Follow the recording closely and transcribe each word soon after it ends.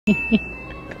You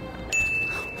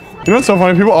know what's so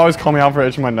funny? People always call me out for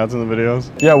itching my nuts in the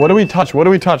videos. Yeah, what do we touch? What do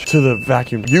we touch? To the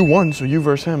vacuum. You won, so you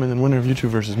versus him, and then winner of you two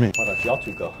versus me. Why don't y'all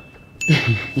two go?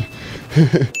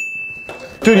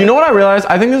 Dude, you know what I realized?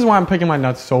 I think this is why I'm picking my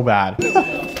nuts so bad.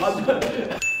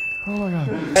 Oh my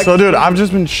god. So dude, I've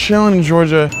just been chilling in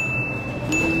Georgia.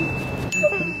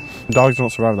 Dogs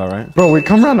don't survive that, right? Bro, we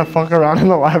come around to fuck around in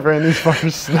the library and these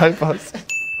fuckers snipe us.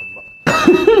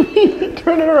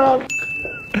 Turn it around.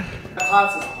 That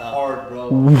class is hard,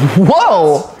 bro.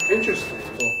 Whoa! Interesting.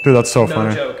 Dude, that's so funny.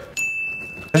 No joke.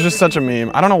 It's just such a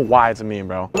meme. I don't know why it's a meme,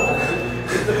 bro.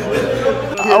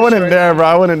 I wouldn't dare, bro.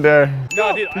 I wouldn't dare.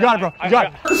 No, dude. You got it, bro. You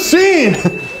got it. Scene!